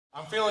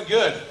I'm feeling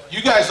good.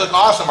 You guys look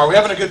awesome. Are we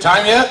having a good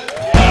time yet? He just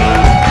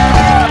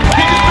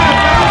spent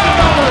 $1,000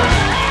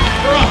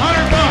 for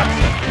 $100.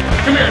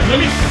 Come here, let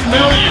me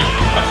smell you.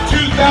 That's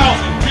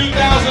 2,000.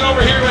 2,000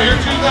 over here, right here,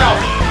 2,000.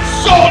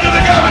 Sold to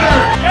the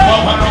governor.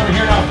 1,200 over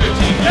here, now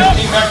 15. 15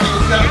 back to you,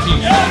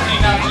 17.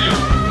 17 now to you.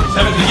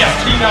 17, yes,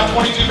 2 now,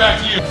 22 back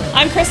to you.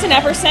 I'm Kristen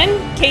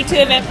Epperson,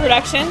 K2 Event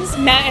Productions.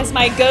 Matt is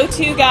my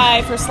go-to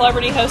guy for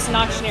celebrity hosts and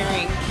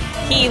auctioneering.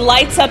 He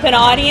lights up an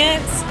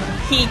audience.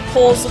 He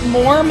pulls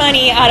more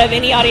money out of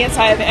any audience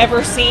I have ever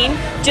seen,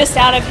 just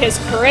out of his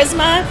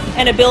charisma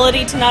and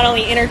ability to not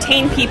only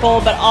entertain people,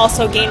 but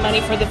also gain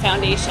money for the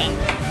foundation.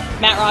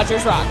 Matt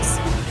Rogers rocks.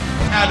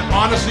 Had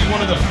honestly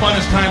one of the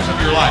funnest times of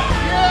your life.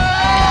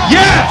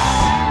 Yes!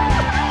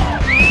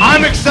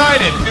 I'm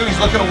excited. Dude,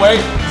 he's looking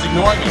away. He's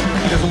ignoring me.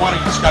 He doesn't want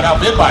to. He just got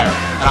outbid by her.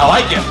 And I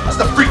like it. That's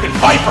the freaking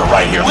Viper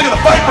right here. Look at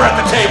the Viper at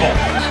the table.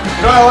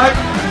 You know what I like?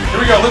 Here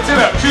we go. Let's hit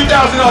it. $2,000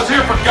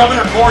 here for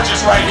Governor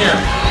Gorgeous right here.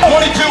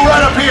 22 right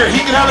up here.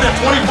 He can have it at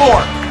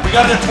 24. We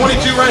got it at 22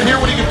 right here.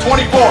 What do you give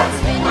 24?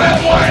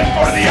 Red wine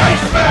for the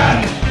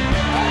Iceman.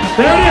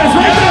 There it is,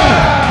 right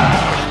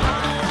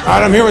there. All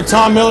right, I'm here with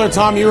Tom Miller.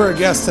 Tom, you were a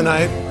guest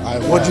tonight.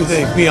 What'd you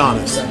think? Be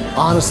honest.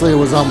 Honestly, it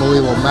was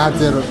unbelievable. Matt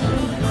did an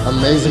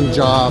amazing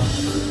job.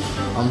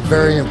 I'm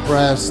very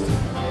impressed.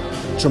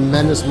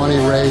 Tremendous money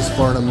raised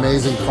for an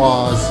amazing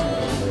cause,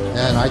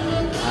 and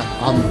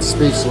I'm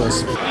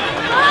speechless.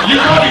 You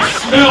probably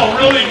smell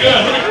really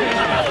good.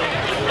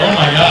 Oh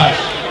my gosh.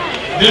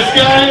 This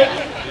guy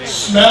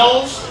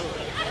smells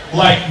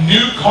like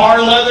new car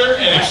leather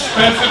and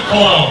expensive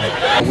cologne.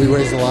 We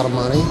raised a lot of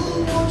money.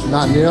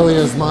 Not nearly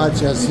as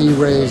much as he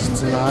raised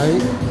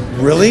tonight.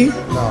 Really?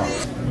 No.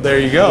 There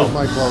you go.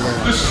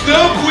 The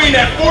Snow Queen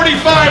at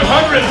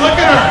 4,500. Look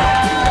at her.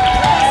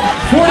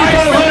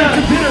 4,500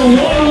 to bidder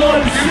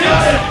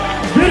 116.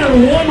 Bidder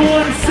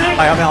 116.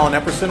 Hi, I'm Alan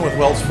Epperson with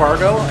Wells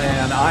Fargo,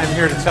 and I'm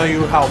here to tell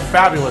you how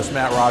fabulous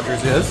Matt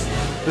Rogers is.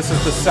 This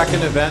is the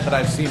second event that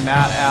I've seen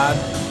Matt at,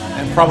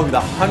 and probably the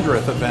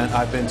 100th event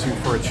I've been to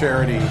for a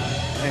charity.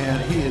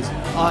 And he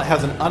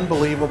has an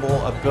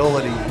unbelievable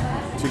ability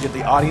to get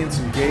the audience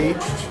engaged,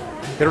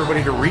 get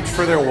everybody to reach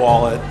for their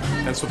wallet,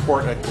 and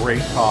support a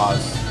great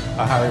cause.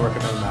 I highly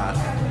recommend Matt.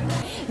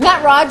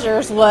 Matt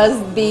Rogers was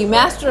the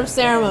master of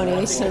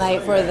ceremonies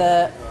tonight for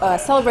the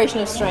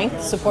Celebration of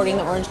Strength, supporting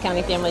the Orange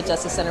County Family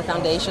Justice Center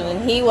Foundation, and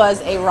he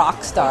was a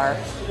rock star.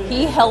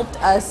 He helped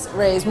us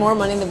raise more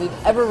money than we've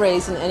ever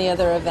raised in any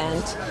other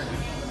event,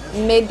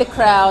 made the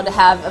crowd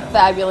have a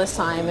fabulous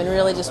time, and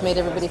really just made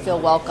everybody feel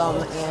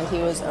welcome, and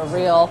he was a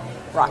real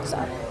rock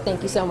star.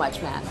 Thank you so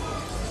much, Matt.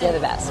 You're the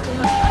best. If he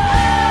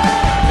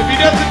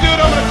doesn't do it,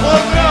 I'm going to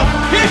close it up.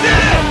 He did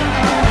it!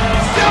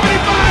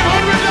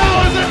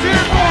 $7,500. Let's hear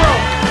it for him.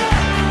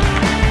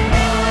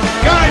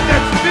 Guys,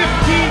 that's $15,000.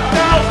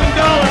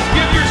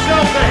 Give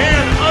yourselves a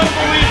hand.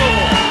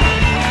 Unbelievable.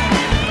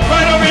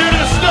 Right over here to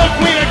the Snow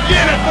Queen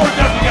again at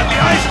 4,000. You got the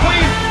Ice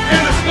Queen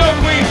and the Snow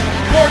Queen,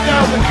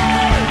 4,000.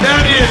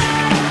 That is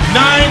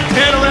 9,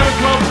 10,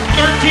 11, 12,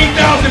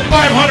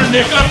 13,500,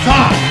 Nick, up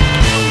top.